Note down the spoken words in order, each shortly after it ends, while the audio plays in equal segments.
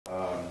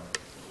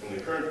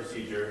current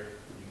procedure,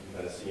 you can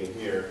kind of see in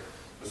here,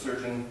 the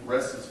surgeon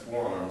rests his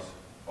forearms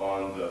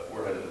on the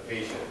forehead of the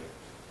patient,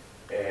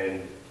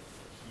 and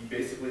he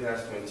basically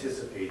has to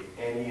anticipate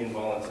any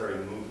involuntary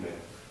movement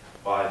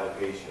by the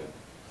patient.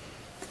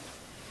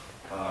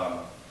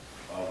 A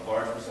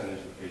large percentage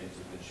of patients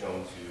have been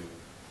shown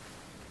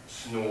to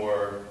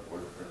snore or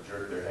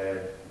jerk their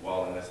head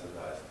while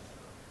anesthetized.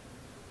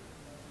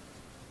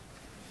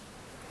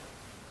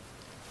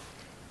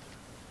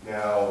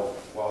 Now,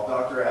 while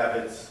Dr.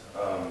 Abbott's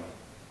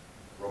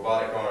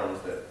robotic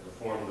arms that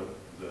perform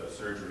the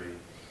surgery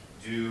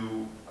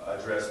do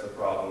address the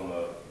problem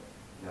of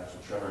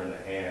natural tremor in the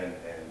hand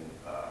and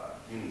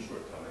human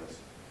shortcomings,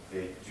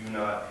 they do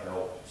not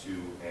help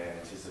to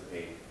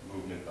anticipate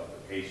movement of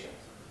the patient.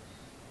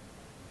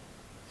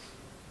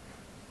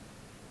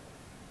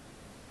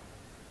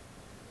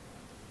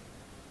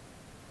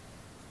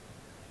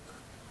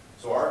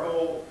 So our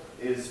goal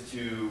is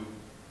to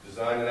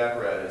design an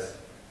apparatus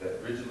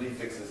that rigidly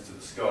fixes to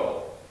the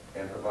skull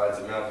and provides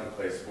a mounting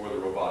place for the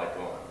robotic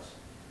arms.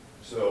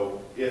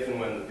 So if and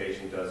when the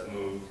patient does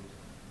move,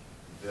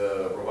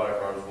 the robotic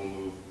arms will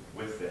move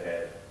with the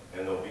head,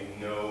 and there'll be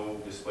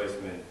no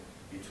displacement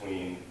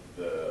between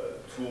the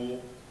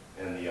tool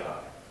and the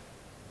eye.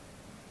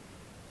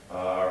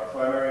 Our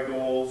primary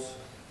goals,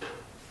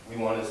 we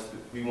want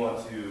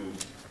to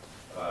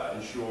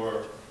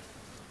ensure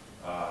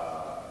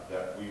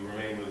that we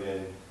remain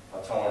within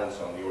a tolerance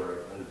on the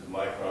order of hundreds of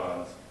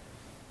microns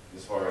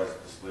as far as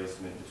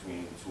displacement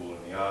between the tool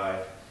and the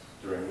eye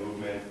during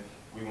movement.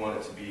 We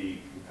want it to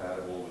be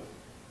compatible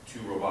with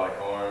 2 robotic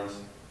arms,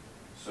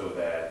 so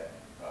that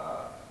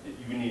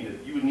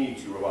you would need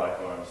 2 robotic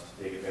arms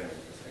to take advantage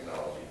of this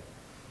technology.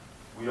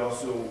 We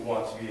also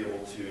want to be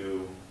able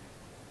to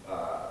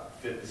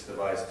fit this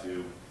device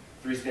to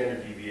 3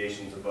 standard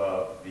deviations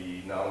above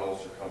the nominal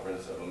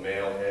circumference of a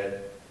male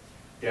head,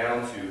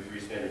 down to 3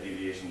 standard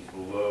deviations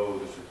below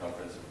the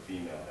circumference of a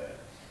female head.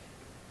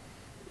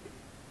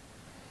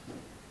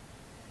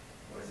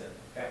 What is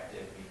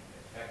effective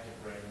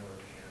granular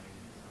jamming?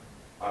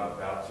 I'm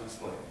about to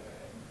explain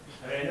that.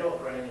 I mean, I know what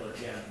granular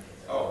jamming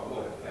is. Oh, cool.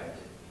 What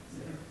effective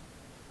means.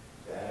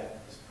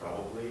 That is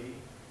probably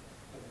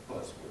a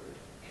buzzword.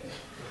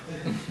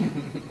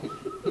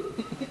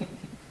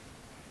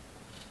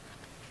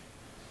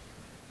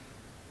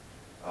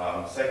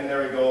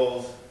 Secondary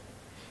goals,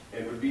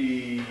 it would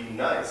be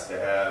nice to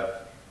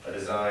have a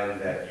design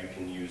that you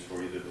can use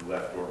for either the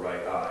left or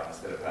right eye,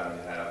 instead of having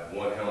to have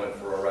one helmet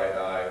for a right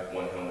eye,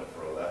 one helmet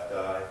for a left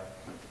eye.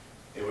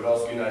 It would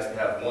also be nice to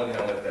have one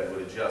helmet that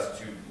would adjust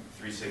to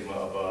 3 sigma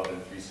above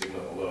and 3 sigma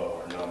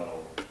below, our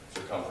nominal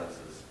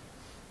circumferences.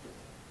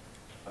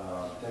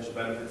 Potential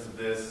benefits of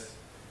this,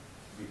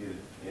 we could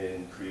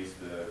increase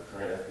the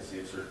current efficacy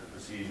of certain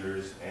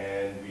procedures,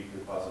 and we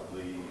could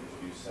possibly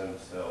introduce stem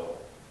cell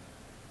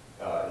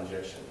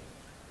injection.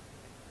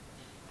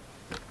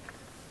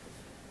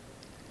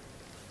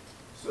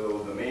 So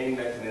the main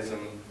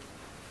mechanism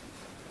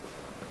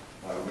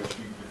by which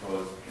we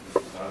propose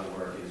this design to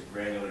work is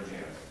granular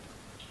jamming.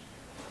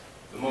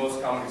 The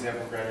most common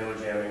example of granular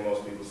jamming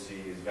most people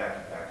see is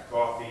vacuum-packed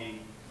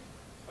coffee.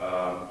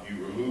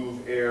 You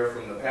remove air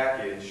from the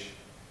package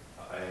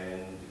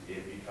and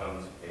it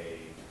becomes a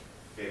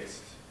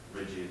fixed,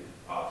 rigid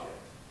object.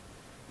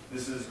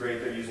 This is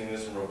great. They're using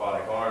this in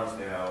robotic arms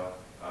now.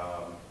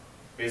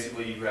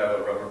 Basically, you have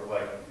a rubber,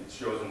 like it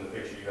shows in the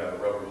picture, you have a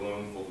rubber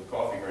balloon full of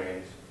coffee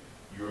grains.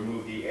 You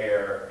remove the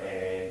air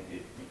and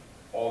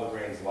all the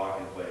grains lock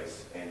in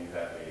place and you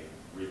have a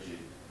rigid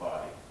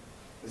body.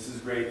 This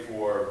is great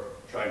for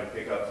trying to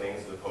pick up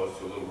things as opposed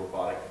to a little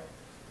robotic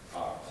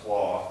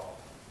claw.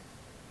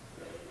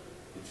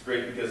 It's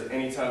great because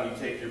anytime you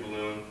take your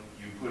balloon,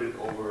 you put it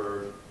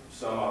over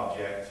some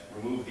object,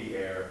 remove the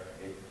air,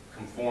 it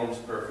conforms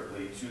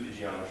perfectly to the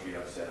geometry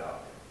I've set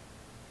out.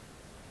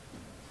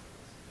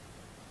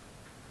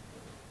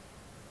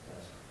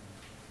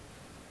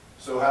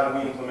 So how do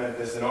we implement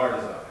this in our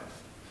design?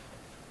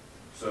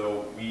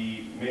 So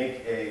we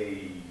make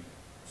a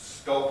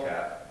skull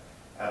cap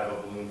out of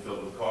a balloon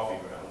filled with coffee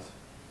grounds.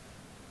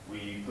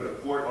 We put a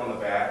port on the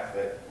back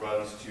that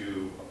runs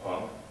to a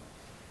pump.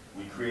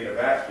 We create a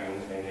vacuum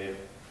and it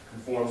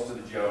conforms to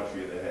the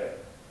geometry of the head.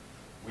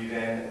 We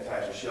then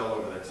attach a shell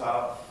over the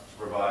top to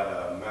provide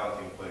a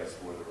mounting place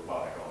for the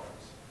robotic arms.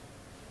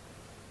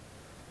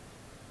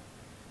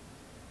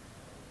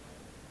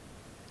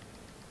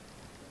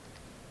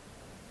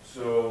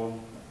 So,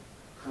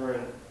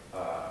 current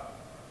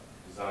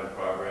design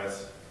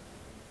progress.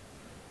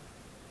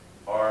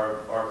 Our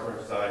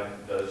current design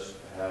does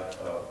have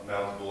a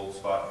mountable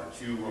spot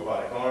for 2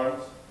 robotic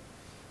arms.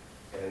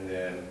 And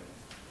then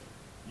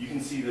you can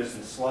see there's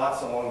some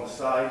slots along the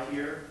side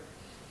here.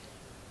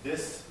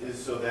 This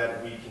is so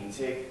that we can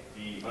take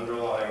the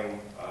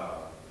underlying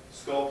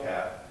skull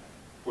cap,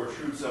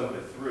 protrude some of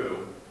it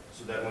through,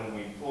 so that when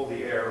we pull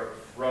the air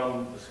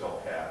from the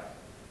skull cap,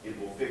 it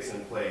will fix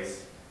in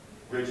place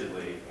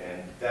rigidly,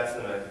 and that's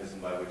the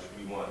mechanism by which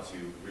we want to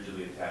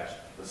rigidly attach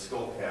the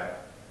skull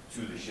cap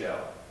to the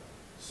shell.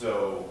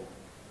 So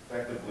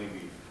effectively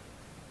we've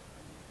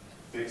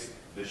fixed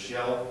the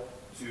shell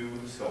to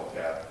the skull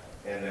cap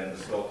and then the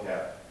skull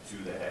cap to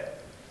the head,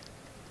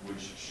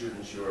 which should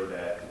ensure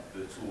that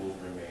the tools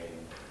remain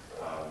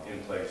in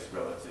place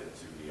relative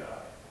to the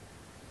eye.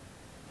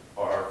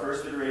 Our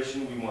first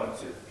iteration, we want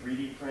to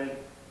 3D print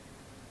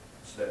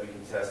so that we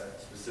can test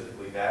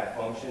specifically that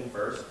function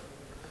first.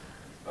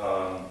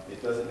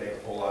 It doesn't make a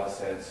whole lot of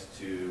sense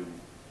to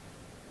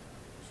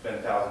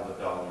spend thousands of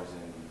dollars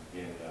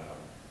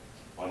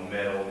on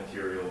metal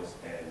materials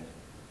and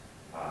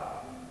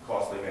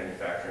costly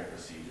manufacturing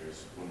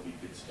procedures when we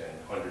could spend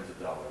hundreds of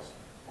dollars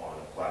on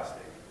a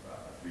plastic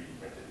 3D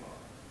printed model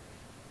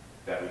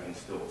that we can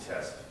still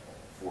test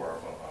for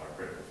our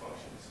critical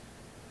functions.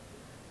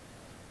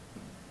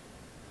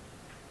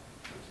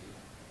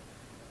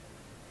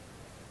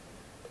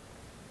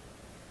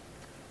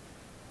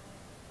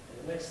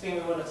 The next thing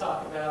we want to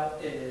talk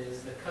about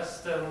is the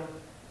custom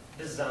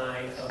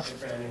design of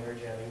the granular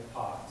jamming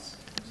pods.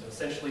 So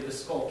essentially the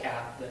skull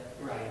cap that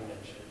Ryan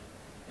mentioned.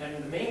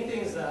 And the main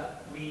things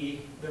that the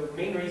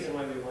main reason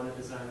why we want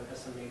to design a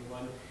custom made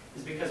one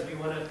is because we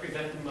want to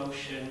prevent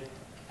motion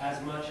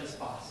as much as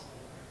possible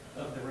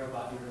of the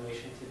robot in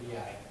relation to the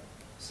eye.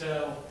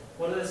 So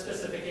one of the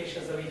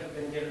specifications that we have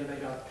been given by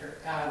Dr.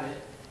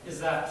 Abbott is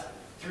that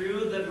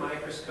through the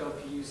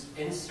microscope used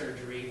in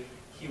surgery,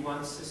 he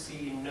wants to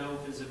see no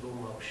visible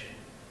motion.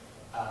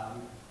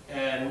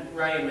 And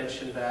Ryan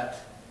mentioned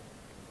that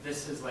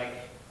this is like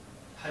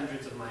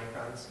hundreds of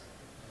microns.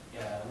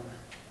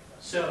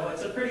 So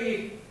it's a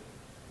pretty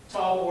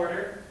tall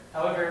order.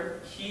 However,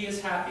 he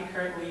is happy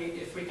currently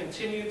if we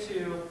continue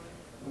to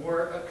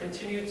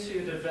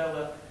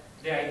develop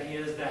the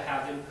ideas that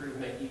have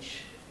improvement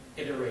each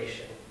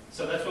iteration.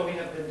 So that's what we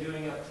have been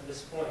doing up to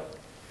this point.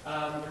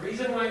 The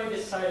reason why we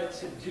decided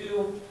to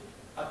do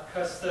a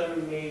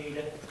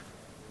custom-made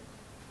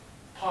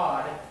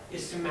pod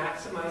is to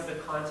maximize the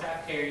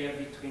contact area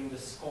between the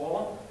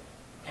skull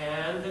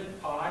and the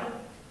pod,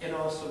 and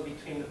also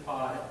between the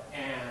pod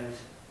and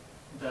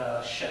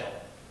the shell.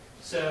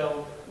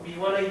 So we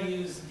want to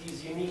use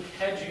these unique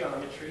head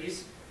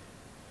geometries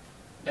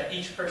that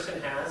each person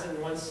has,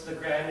 and once the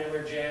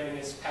granular jamming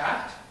is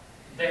packed,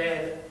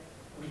 then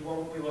we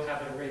will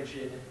have a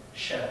rigid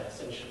shell,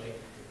 essentially.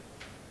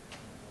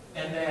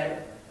 And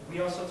then we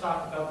also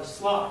talked about the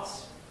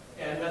slots,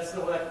 and that's the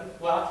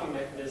locking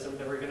mechanism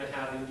that we're going to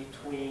have in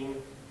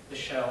between the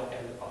shell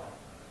and the pod.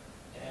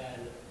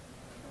 And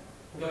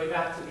going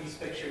back to these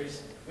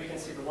pictures, we can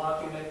see the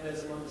locking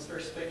mechanism on this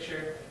first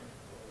picture.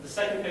 The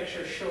second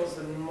picture shows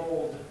the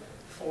mold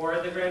for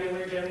the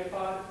granular jamming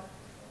pod,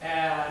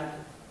 and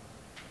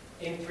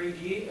in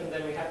 3D, and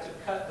then we had to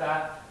cut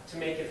that to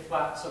make it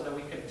flat so that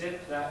we could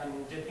dip that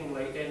in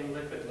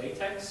liquid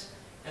latex,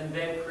 and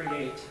then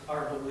create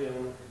our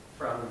balloon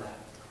from that.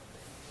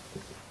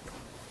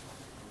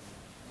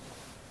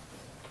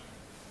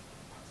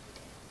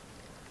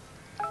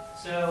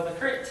 So the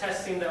current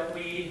testing that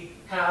we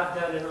have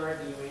done and are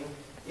doing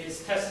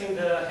is testing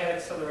the head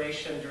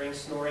acceleration during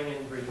snoring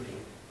and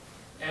breathing.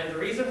 And the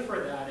reason for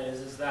that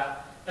is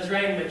that, as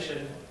Ryan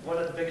mentioned, one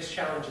of the biggest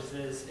challenges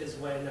is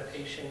when a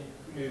patient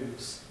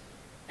moves.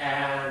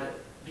 And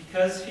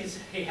because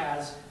he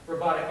has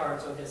robotic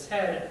arms on his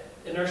head,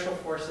 inertial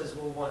forces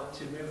will want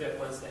to move it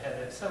once the head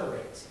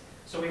accelerates.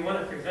 So we want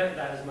to prevent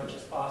that as much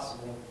as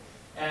possible.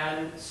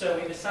 And so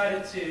we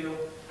decided to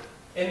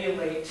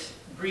emulate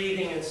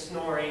breathing and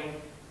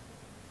snoring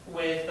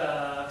with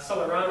an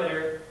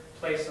accelerometer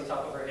placed on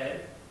top of our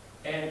head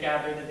and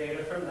gather the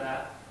data from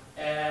that.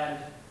 And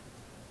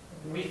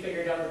we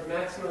figured out that the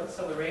maximum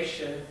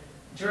acceleration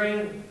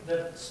during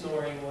the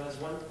snoring was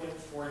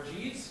 1.4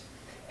 Gs.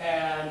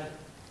 And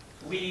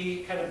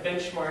we kind of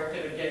benchmarked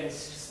it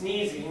against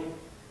sneezing,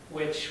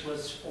 which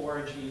was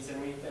 4 Gs,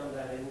 and we found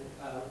that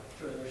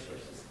through other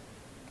sources.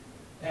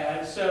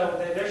 And so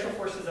the inertial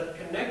forces that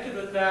connected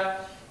with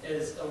that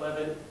is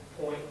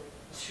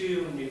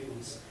 11.2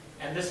 newtons.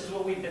 And this is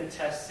what we've been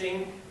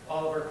testing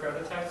all of our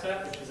prototypes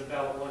at, which is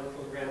about 1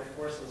 kilogram of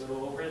force, a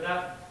little over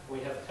that. We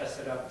have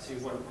tested up to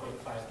 1.5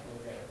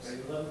 kilograms.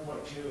 And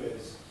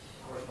 11.2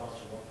 corresponds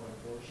to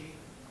 1.4 G?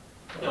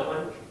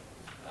 No,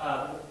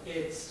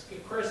 it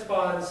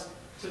corresponds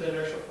to the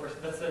inertial force.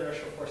 That's the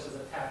inertial forces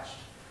attached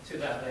to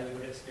that you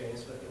would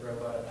experience with the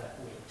robot at that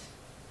weight.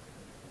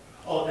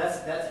 Oh, that's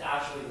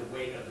actually the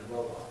weight of the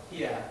robot.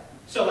 Yeah.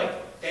 So like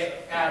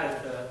it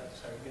added the.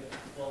 Sorry. Good.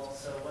 Well,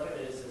 so what it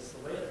is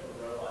the weight of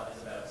the robot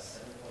is about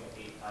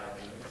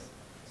 7.85 newtons.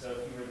 So if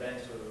you were then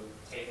to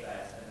take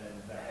that and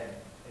then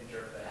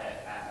insert the head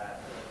at that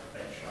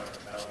benchmark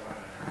about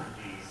 1.5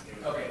 Gs.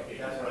 Okay,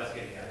 that's what I was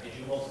getting at. Did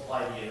you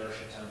multiply the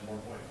inertia times 1.4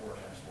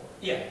 times 4?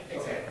 Yeah,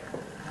 exactly.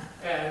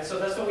 And so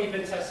that's what we've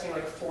been testing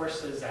like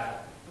forces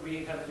at.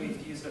 We've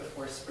used a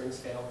force spring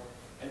scale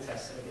and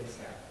tested against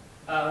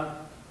that.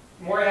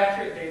 More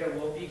accurate data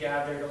will be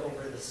gathered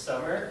over the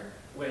summer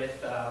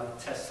with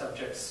test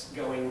subjects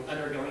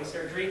undergoing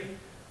surgery.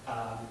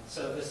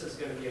 So this is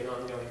going to be an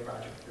ongoing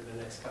project for the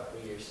next couple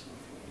of years.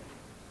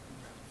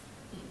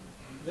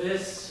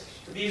 This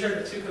These are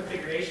the two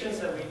configurations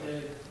that we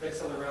did the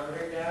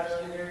accelerometer data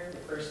under. The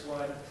first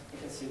one, you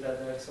can see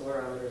that the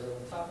accelerometer is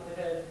on the top of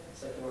the head, the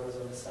second one is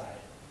on the side.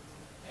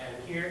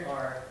 And here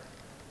are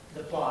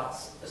the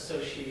plots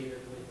associated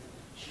with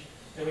each.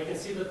 And we can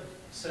see that,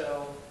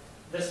 so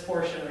this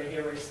portion right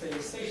here where it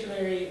stays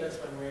stationary, that's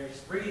when we're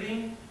just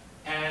breathing,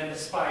 and the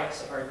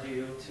spikes are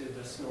due to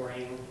the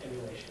snoring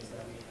emulations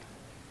that we have.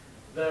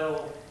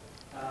 Though,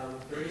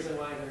 the reason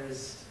why there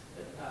is,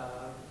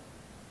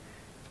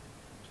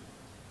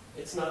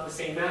 it's not the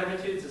same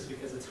magnitudes is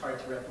because it's hard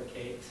to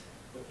replicate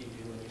what you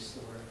do when you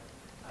snore,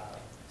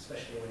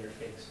 especially when you're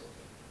fake snoring.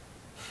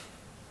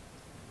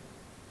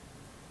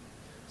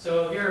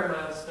 So here are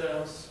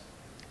milestones.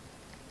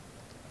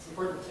 It's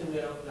important to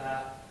note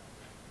that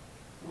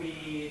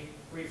we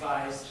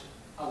revised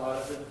a lot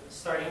of the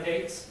starting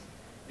dates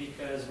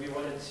because we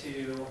wanted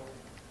to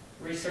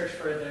research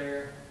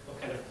further what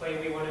kind of clay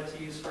we wanted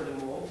to use for the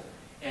mold,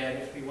 and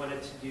if we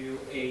wanted to do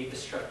a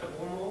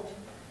destructible mold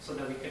so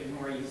that we could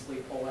more easily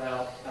pull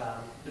out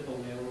the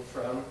balloon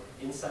from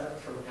outside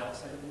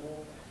of the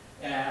mold.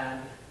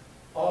 And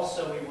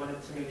also we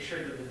wanted to make sure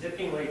that the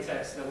dipping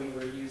latex that we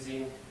were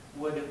using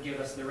would give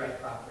us the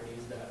right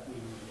properties that we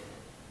needed.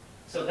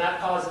 So that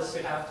caused us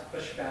to have to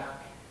push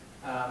back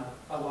a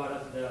lot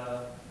of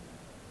the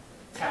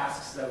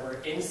tasks that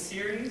were in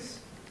series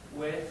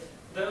with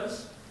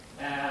those,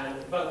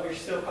 but we're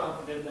still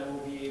confident that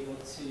we'll be able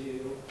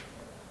to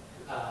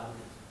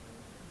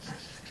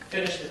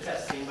finish the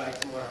testing by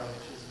tomorrow,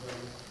 which is when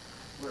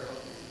we're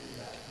hoping to do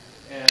that.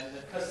 And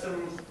the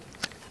custom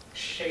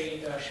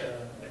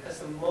the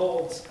custom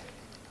molds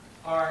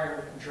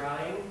are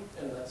drying,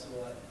 and that's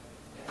what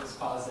has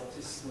caused it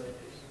to slip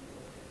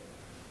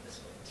this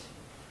way.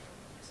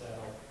 So,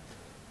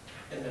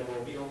 and then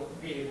we'll be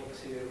able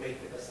to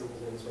make the custom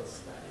balloons once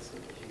that is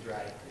completely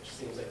dry, which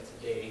seems like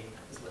today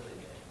is looking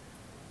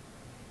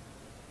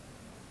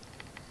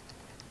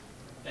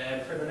good.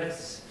 And for the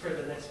next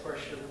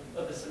portion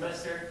of the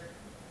semester,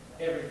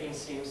 everything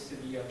seems to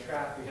be on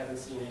track. We haven't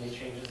seen any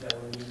changes that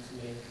we need to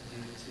make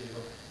due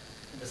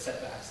to the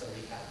setbacks that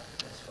we have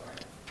thus far.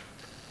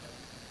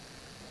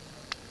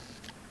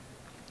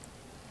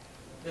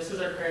 This is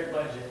our current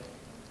budget.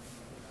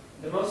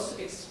 The most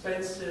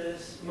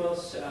expenses,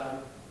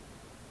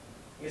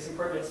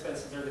 important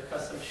expenses are the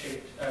custom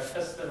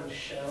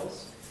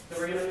shells that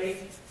we're going to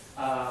make.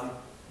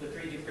 The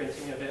 3D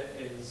printing of it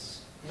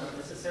is not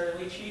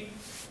necessarily cheap.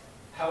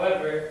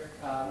 However,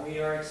 we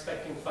are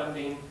expecting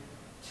funding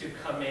to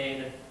come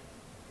in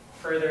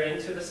further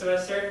into the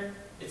semester.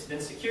 It's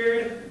been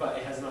secured, but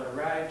it has not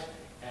arrived,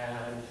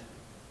 and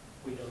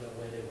we don't know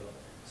when it will.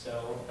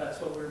 So that's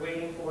what we're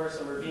waiting for.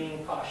 So we're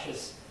being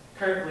cautious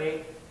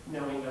currently,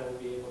 knowing that we'll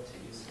be able to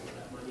use some of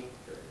that money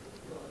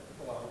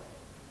for long.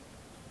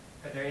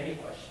 Are there any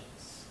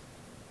questions?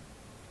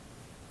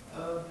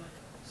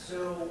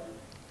 So,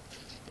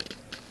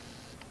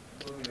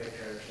 let me make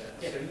sure I understand.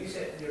 Yeah. So you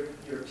said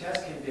your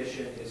test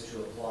condition is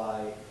to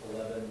apply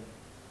 11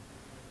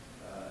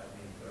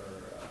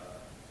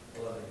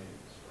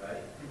 newtons, right?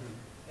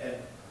 Mm-hmm. And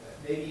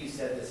maybe you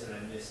said this and I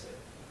missed it.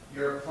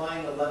 You're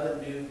applying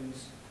 11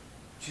 newtons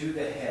to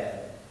the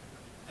head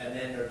and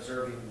then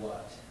observing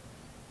what?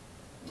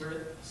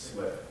 We're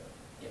Slip.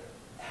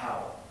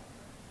 How?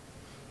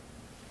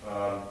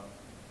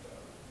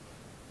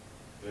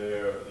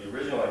 The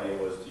original idea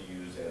was to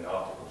use an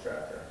optical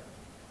tracker.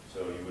 So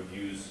you would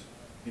use,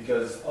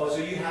 because, Oh, so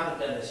you haven't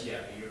done this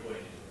yet, but you're going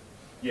to do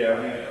it. yeah,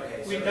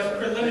 Okay. We've done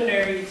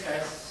preliminary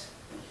tests,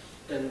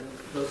 and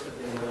those have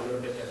been a little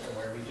bit different,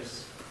 where we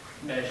just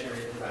measure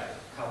it, Right.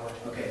 how much.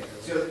 we Okay, can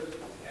do. so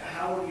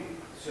how are you,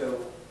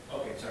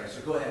 okay, sorry,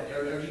 so go ahead.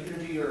 Are you going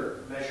to do your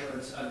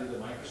measurements under the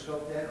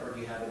microscope then, or do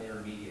you have an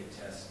intermediate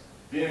test?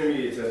 the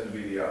intermediate test would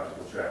be the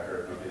optical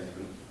tracker, because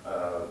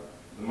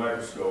the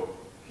microscope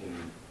can,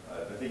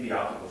 I think the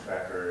optical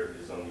tracker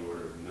is on the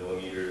order of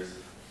millimeters,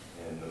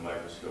 and the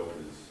microscope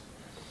is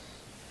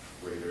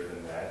greater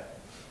than that.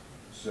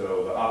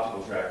 So the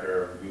optical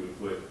tracker, we would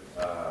put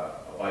a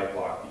bite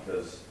block,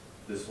 because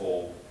this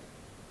whole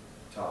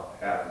top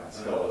half of the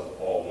skull is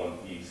all one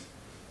piece.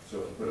 So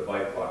if you put a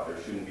bite block, there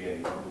shouldn't be any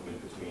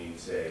movement between,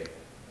 say,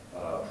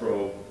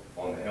 probe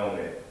on the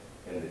helmet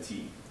and the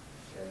teeth.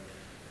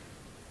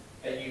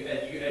 And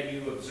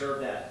you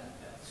observe that.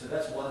 So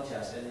that's one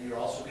test, and then you're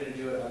also going to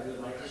do it under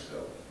the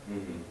microscope.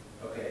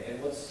 Mm-hmm. Okay,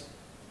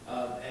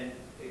 and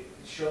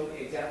show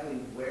me exactly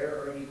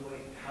where are you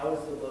going, how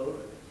is the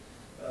load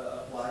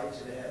applied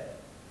to the head?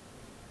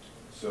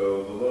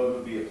 So the load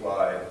would be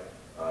applied,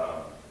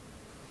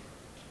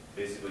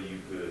 basically you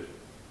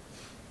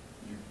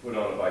put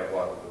on a bite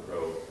block with the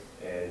probe,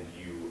 and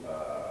you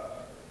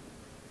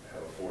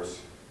have a force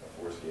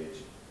gauge,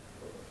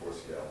 a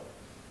force scale.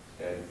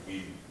 And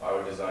I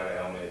would design a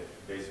helmet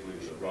basically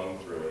with a rung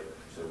through it,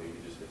 so we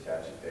could just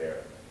attach it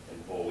there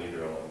and pull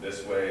either along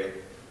this way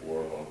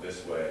or along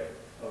this way.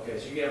 Okay,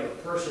 so you have a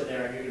person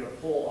there, and you're going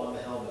to pull on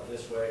the helmet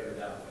this way or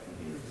that way.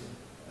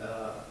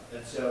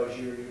 And so as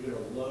you're going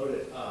to load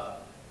it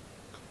up.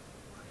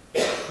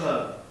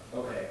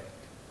 Okay.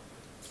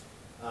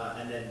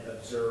 and then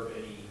observe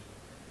any,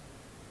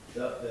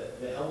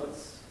 the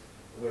helmets,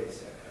 wait a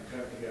second, I'm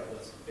trying to figure out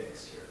what's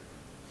fixed here.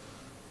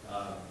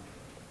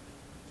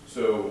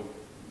 So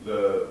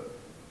the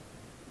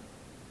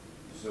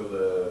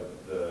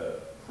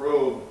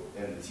probe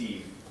and the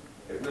teeth,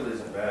 it really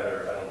doesn't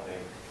matter, I don't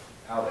think,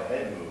 how the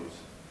head moves,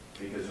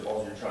 because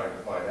all you're trying to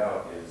find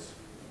out is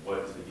what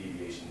is the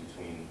deviation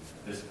between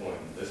this point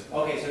and this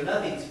point. Okay, so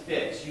nothing's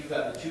fixed, you've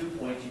got the 2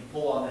 points, you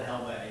pull on the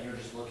helmet, and you're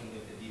just looking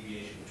at the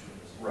deviation between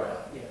those. Right.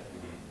 Yeah,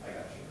 I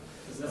got you.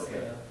 because that's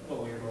Okay.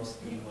 what we were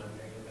mostly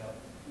wondering about,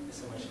 is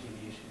so much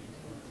deviation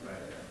between.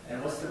 Right.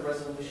 And what's the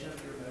resolution of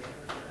your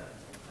measurement for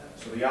that?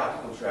 So the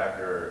optical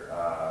tracker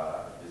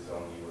is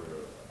on the order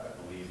of, I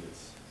believe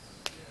it's,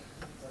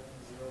 It's like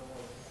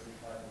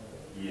 0.35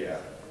 millimeters.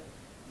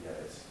 yeah,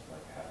 it's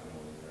like half a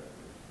millimeter.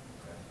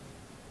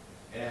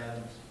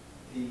 And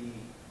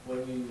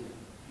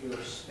your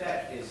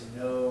spec is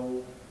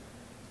no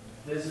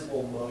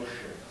visible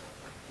motion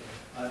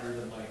under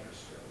the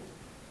microscope,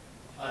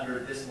 under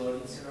this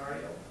loading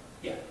scenario?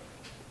 Yeah.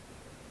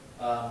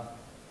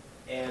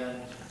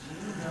 And do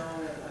you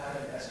know, have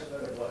an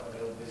estimate of what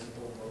no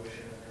visible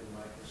motion under the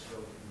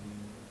microscope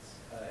means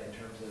in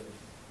terms of?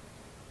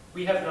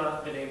 We have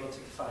not been able to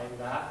find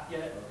that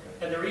yet.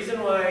 Okay. And the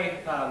reason why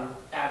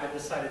Abbott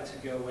decided to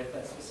go with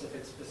that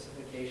specific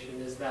specification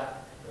is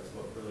that, That's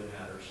what really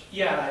matters.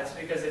 yeah, it's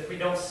because if we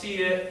don't see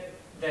it,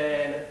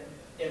 then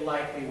it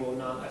likely will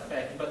not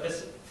affect. But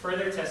this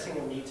further testing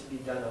will need to be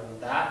done on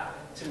that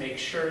to make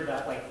sure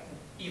that, like,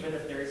 even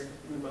if there is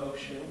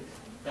motion,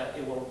 that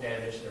it won't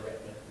damage the retina.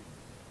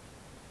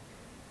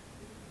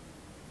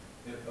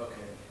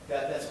 Okay,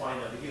 that's fine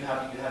now, but you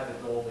have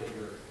the goal that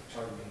you're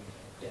targeting.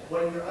 Yeah.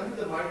 When you're under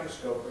the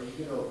microscope, are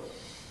you gonna,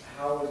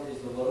 how is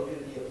the load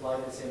gonna be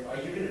applied the same, are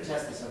you gonna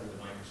test this under the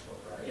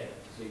microscope, right? Yeah.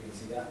 So you can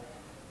see that.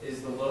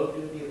 Is the load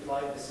gonna be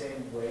applied the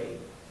same way?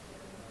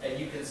 And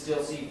you can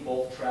still see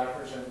both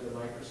trackers under the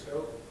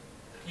microscope?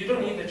 You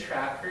don't need the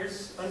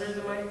trackers under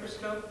the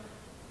microscope.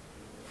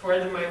 For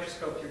the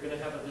microscope, you're going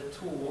to have the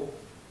tool,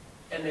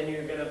 and then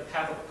you're going to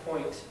have a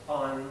point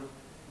on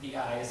the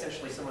eye.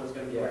 Essentially, someone's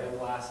going to be Yeah. wearing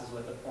glasses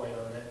with a point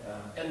on it.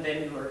 And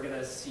then you are going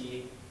to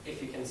see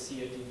if you can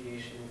see a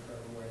deviation from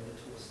where the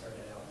tool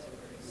started out to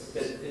where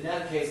it goes. In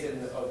that case,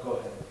 then, go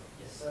ahead.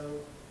 Yes. So,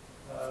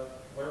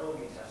 where we'll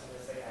be testing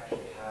this, they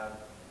actually have,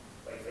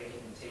 like, they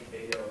can take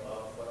video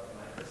of what the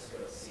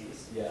microscope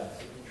sees. Yeah.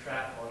 So we can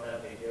track on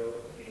that video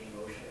any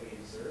motion we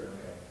observe,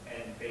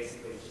 and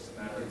basically it's just a You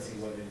matter can of see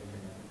what it,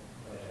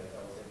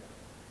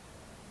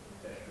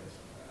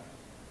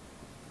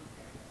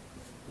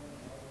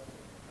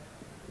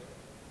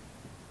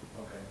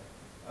 okay.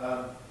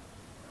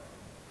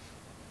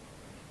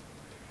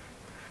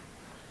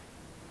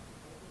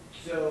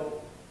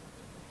 So,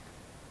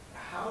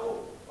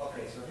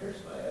 so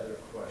here's my other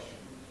question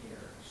here.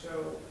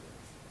 So,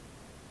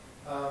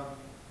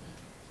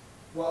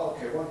 well,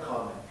 okay, one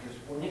comment, because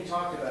when you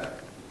talked about,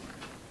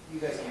 you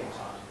guys came and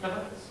talked to me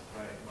about this,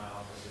 right, in my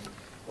office, and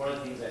one of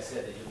the things I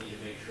said that you'll need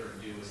to make sure to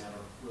do is have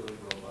a really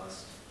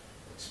robust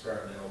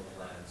experimental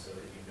plan so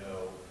that you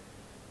know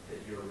that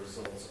your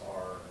results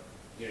are,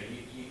 you know,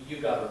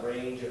 you've got a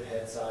range of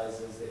head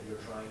sizes that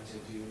you're trying to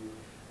do.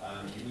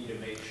 You need to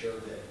make sure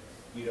that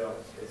you don't,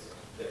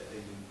 that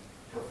the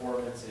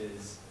performance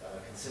is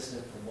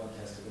consistent from one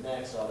test to the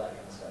next, all that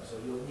kind of stuff. So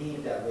you'll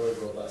need that really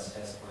robust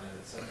test plan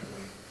at some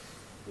point.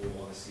 We'll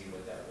want to see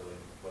what that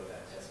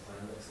test plan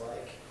looks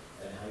like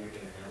and how you're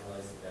going to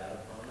analyze the data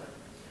from it.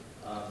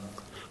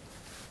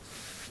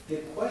 The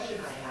question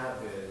I have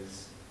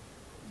is,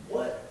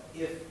 what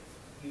if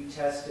you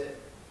test it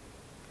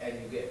and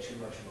you get too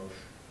much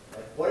motion?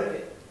 Like,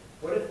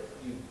 what if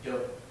you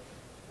don't,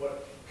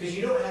 because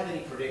you don't have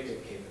any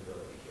predictive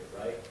capability here,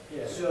 right?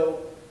 Yeah.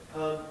 So,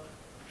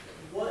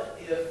 what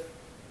if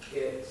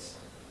it's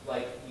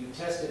like you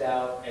test it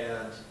out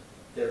and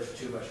there's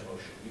too much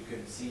motion? You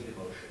can see the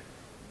motion.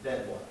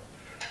 Then what?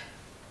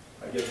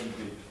 I guess you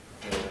could,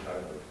 kind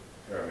of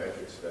a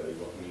parametric study,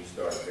 but when you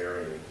start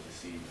varying, you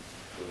see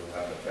it will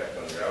have an effect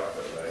on your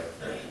output,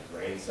 right?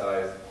 Grain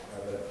size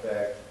have an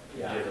effect,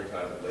 Yeah. different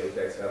kinds of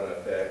latex have an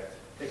effect.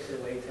 Thicker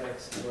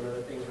latex is one of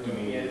the things Do we're we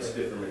looking need at. a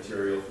stiffer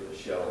material for the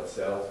shell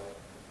itself?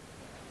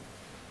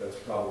 That's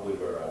probably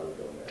where I would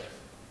go next.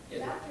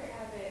 Yeah. Dr.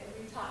 Abbott,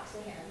 we talked to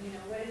him,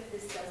 what if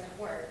this doesn't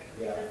work?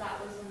 Yeah. Because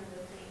that was one of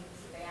the things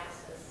they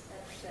asked us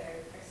at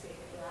our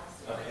safety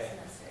last Okay.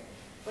 semester.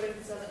 What if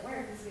this doesn't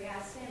work? Because we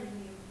asked him, and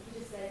he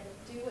just said,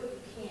 do what you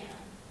can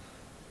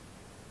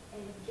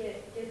and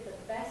get the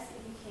best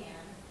that you can,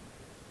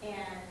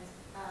 and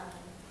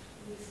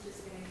he's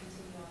just going to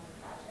continue on the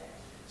project.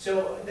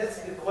 So that's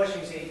the question.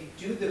 You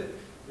say,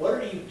 what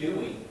are you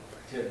doing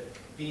to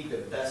be the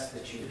best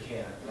that you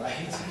can, right?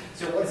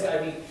 So what's I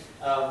mean?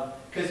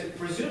 Because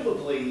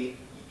presumably,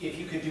 if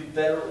you could do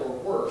better or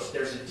worse,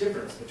 there's a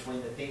difference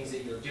between the things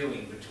that you're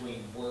doing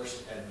between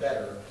worse and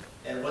better.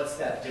 And what's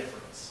that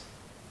difference?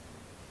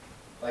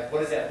 Like, what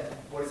does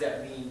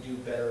that mean, do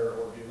better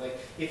or do, like,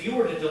 if you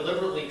were to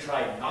deliberately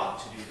try not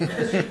to do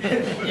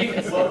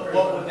this,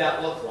 what would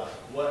that look like?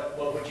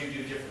 What would you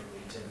do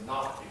differently to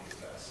not do the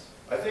best?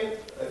 I think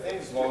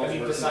as long I as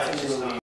mean, we're besides just continually